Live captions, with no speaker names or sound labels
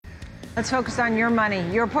Let's focus on your money,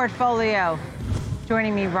 your portfolio.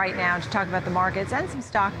 Joining me right now to talk about the markets and some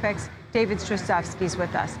stock picks, David Strasovsky is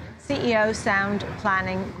with us, CEO, Sound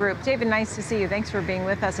Planning Group. David, nice to see you. Thanks for being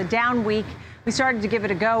with us. A down week. We started to give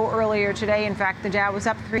it a go earlier today. In fact, the Dow was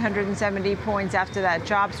up 370 points after that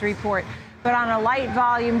jobs report. But on a light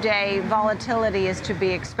volume day, volatility is to be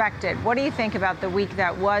expected. What do you think about the week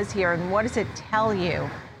that was here, and what does it tell you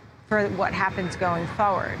for what happens going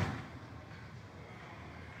forward?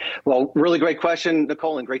 Well, really great question,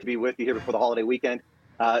 Nicole, and great to be with you here before the holiday weekend.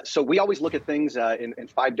 So we always look at things in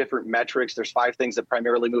five different metrics. There's five things that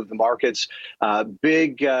primarily move the markets.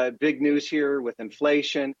 Big news here with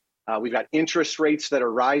inflation. We've got interest rates that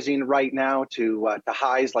are rising right now to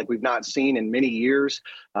highs like we've not seen in many years.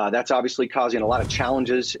 That's obviously causing a lot of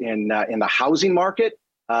challenges in the housing market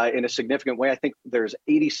in a significant way. I think there's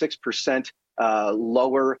 86%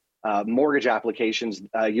 lower mortgage applications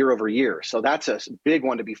year over year. So that's a big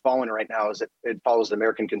one to be following right now as it follows the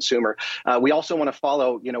American consumer. We also want to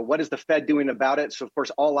follow, what is the Fed doing about it? So of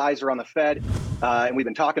course, all eyes are on the Fed, and we've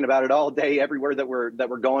been talking about it all day, everywhere that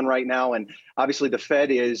we're going right now. And obviously, the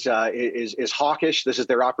Fed is hawkish. This is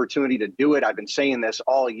their opportunity to do it. I've been saying this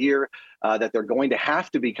all year that they're going to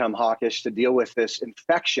have to become hawkish to deal with this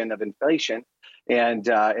infection of inflation. And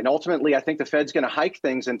ultimately, I think the Fed's going to hike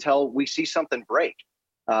things until we see something break.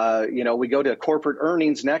 We go to corporate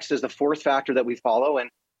earnings next as the fourth factor that we follow. And,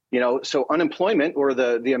 so unemployment or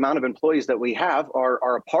the amount of employees that we have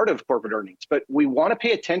are a part of corporate earnings. But we want to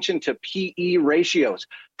pay attention to PE ratios,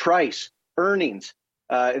 price, earnings.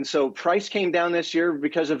 And so price came down this year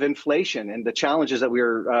because of inflation and the challenges that we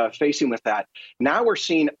were facing with that. Now we're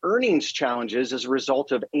seeing earnings challenges as a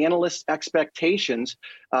result of analysts' expectations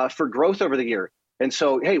for growth over the year. And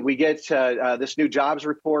so, hey, we get this new jobs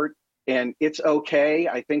report. And it's okay.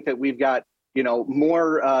 I think that we've got,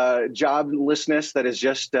 more joblessness that has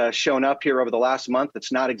just shown up here over the last month.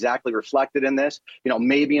 That's not exactly reflected in this.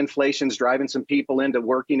 Maybe inflation's driving some people into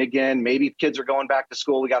working again. Maybe kids are going back to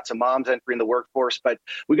school. We got some moms entering the workforce, but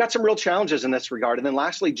we got some real challenges in this regard. And then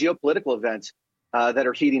lastly, geopolitical events that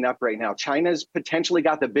are heating up right now. China's potentially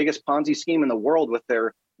got the biggest Ponzi scheme in the world with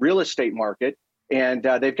their real estate market. And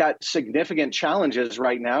they've got significant challenges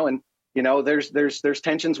right now. And there's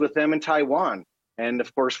tensions with them in Taiwan, and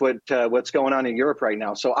of course what's going on in Europe right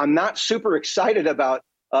now. So I'm not super excited about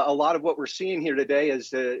a lot of what we're seeing here today.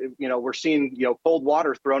 Is we're seeing cold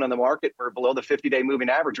water thrown on the market. We're below the 50-day moving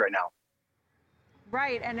average right now.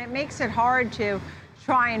 Right, and it makes it hard to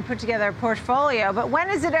try and put together a portfolio. But when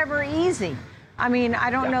is it ever easy? I mean, I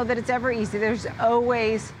don't know that it's ever easy. There's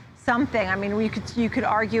always something. I mean, you could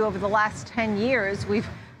argue over the last 10 years we've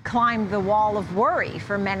climbed the wall of worry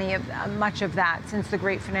for much of that since the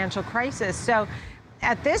great financial crisis. So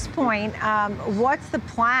at this point, what's the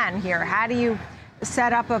plan here? How do you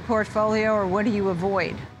set up a portfolio, or what do you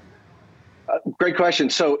avoid? Great question.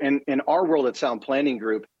 So in our world at Sound Planning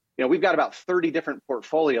Group, we've got about 30 different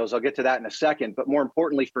portfolios. I'll get to that in a second. But more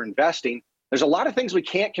importantly, for investing, there's a lot of things we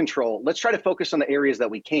can't control. Let's try to focus on the areas that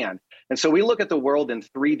we can. And so we look at the world in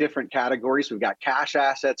three different categories. We've got cash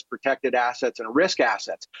assets, protected assets, and risk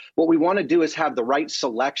assets. What we want to do is have the right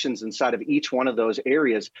selections inside of each one of those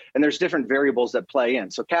areas. And there's different variables that play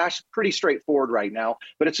in. So cash, pretty straightforward right now,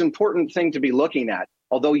 but it's an important thing to be looking at,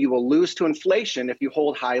 although you will lose to inflation if you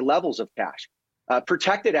hold high levels of cash.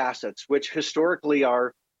 Protected assets, which historically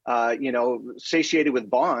are, satiated with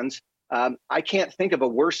bonds. I can't think of a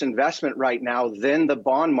worse investment right now than the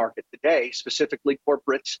bond market today, specifically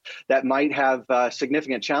corporates that might have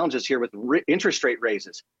significant challenges here with interest rate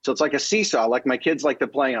raises. So it's like a seesaw, like my kids like to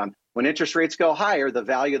play on. When interest rates go higher, the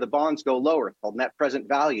value of the bonds go lower. It's called net present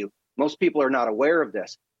value. Most people are not aware of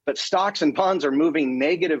this, but stocks and bonds are moving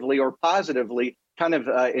negatively or positively kind of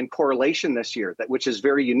in correlation this year, which is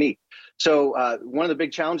very unique. So one of the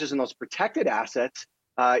big challenges in those protected assets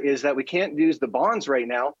is that we can't use the bonds right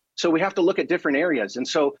now. So we have to look at different areas. And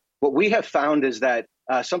so what we have found is that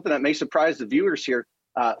something that may surprise the viewers here,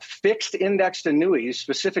 fixed indexed annuities,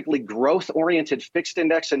 specifically growth-oriented fixed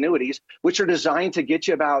index annuities, which are designed to get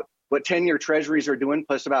you about what 10-year treasuries are doing,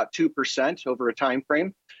 plus about 2% over a time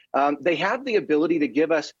frame. They have the ability to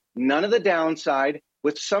give us none of the downside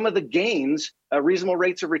with some of the gains, reasonable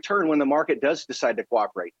rates of return when the market does decide to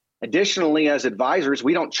cooperate. Additionally, as advisors,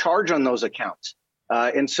 we don't charge on those accounts.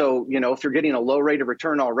 And so, if you're getting a low rate of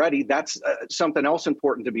return already, that's something else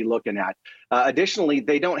important to be looking at. Additionally,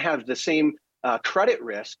 they don't have the same credit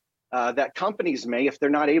risk that companies may if they're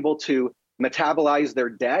not able to metabolize their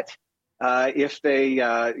debt, if they,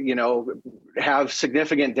 have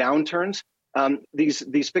significant downturns.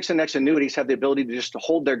 these fixed index annuities have the ability to just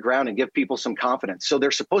hold their ground and give people some confidence. So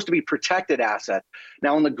they're supposed to be protected assets.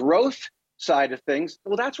 Now, on the growth side of things,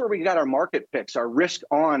 well, that's where we got our market picks, our risk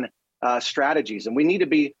on strategies. And we need to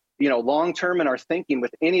be, long-term in our thinking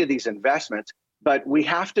with any of these investments. But we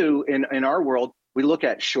have to, in our world, we look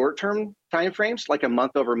at short-term timeframes, like a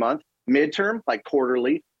month over month, midterm, like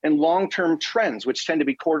quarterly, and long-term trends, which tend to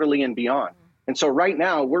be quarterly and beyond. And so right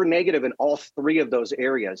now, we're negative in all three of those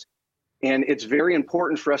areas. And it's very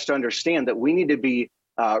important for us to understand that we need to be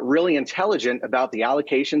really intelligent about the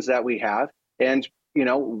allocations that we have and,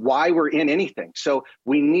 why we're in anything. So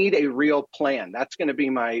we need a real plan. That's going to be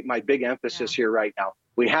my big emphasis here right now.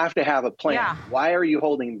 We have to have a plan. Yeah. Why are you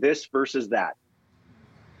holding this versus that?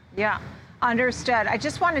 Yeah, understood. I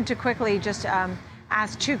just wanted to quickly just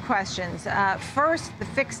ask two questions. First, the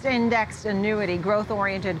fixed indexed annuity,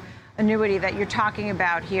 growth-oriented annuity that you're talking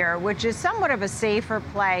about here, which is somewhat of a safer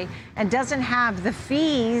play and doesn't have the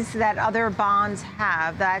fees that other bonds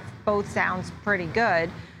have. That both sounds pretty good.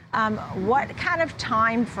 What kind of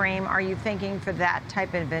time frame are you thinking for that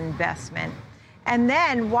type of investment? And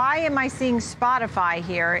then why am I seeing Spotify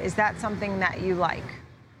here? Is that something that you like?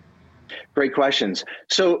 Great questions.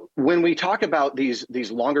 So when we talk about these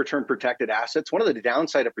longer term protected assets, one of the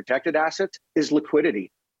downside of protected assets is liquidity.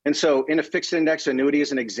 And so in a fixed index annuity,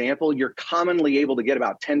 as an example, you're commonly able to get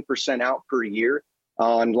about 10% out per year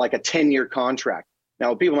on like a 10-year contract.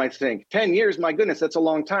 Now, people might think 10 years, my goodness, that's a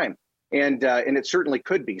long time. And it certainly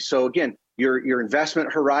could be. So again, your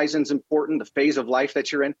investment horizon is important, the phase of life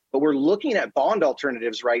that you're in. But we're looking at bond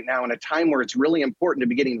alternatives right now in a time where it's really important to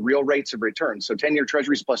be getting real rates of return. So 10-year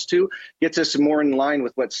treasuries +2 gets us more in line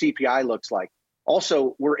with what CPI looks like.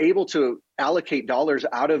 Also, we're able to allocate dollars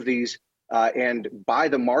out of these and buy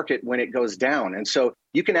the market when it goes down. And so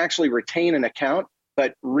you can actually retain an account,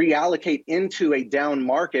 but reallocate into a down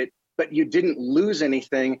market, but you didn't lose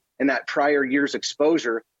anything in that prior year's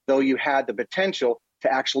exposure, though you had the potential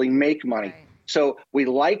to actually make money. Right. So we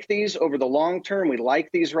like these over the long term. We like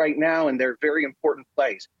these right now, and they're very important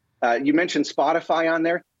plays. You mentioned Spotify on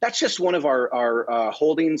there. That's just one of our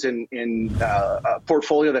holdings in a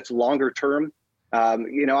portfolio that's longer term.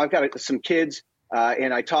 I've got some kids.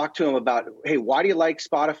 And I talk to them about, hey, why do you like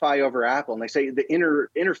Spotify over Apple? And they say the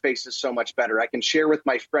interface is so much better. I can share with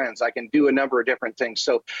my friends. I can do a number of different things.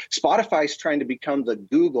 So Spotify is trying to become the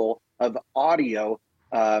Google of audio,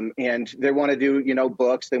 and they want to do,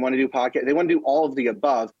 books. They want to do podcasts. They want to do all of the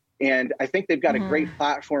above. And I think they've got a great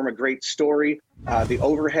platform, a great story. The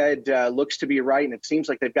overhead looks to be right, and it seems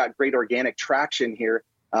like they've got great organic traction here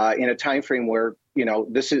in a time frame where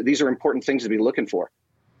these are important things to be looking for.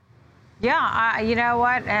 Yeah, you know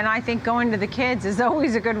what? And I think going to the kids is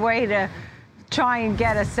always a good way to try and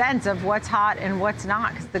get a sense of what's hot and what's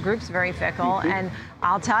not, because the group's very fickle. And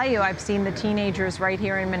I'll tell you, I've seen the teenagers right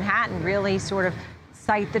here in Manhattan really sort of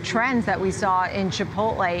cite the trends that we saw in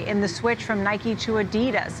Chipotle, in the switch from Nike to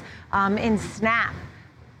Adidas, in Snap,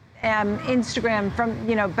 Instagram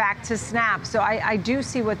from, back to Snap. So I do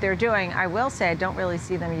see what they're doing. I will say I don't really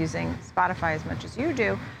see them using Spotify as much as you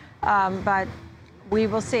do, but we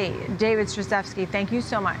will see. David Struczewski, thank you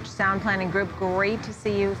so much. Sound Planning Group, great to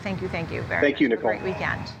see you. Thank you. Thank you, Nicole. Great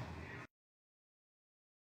weekend.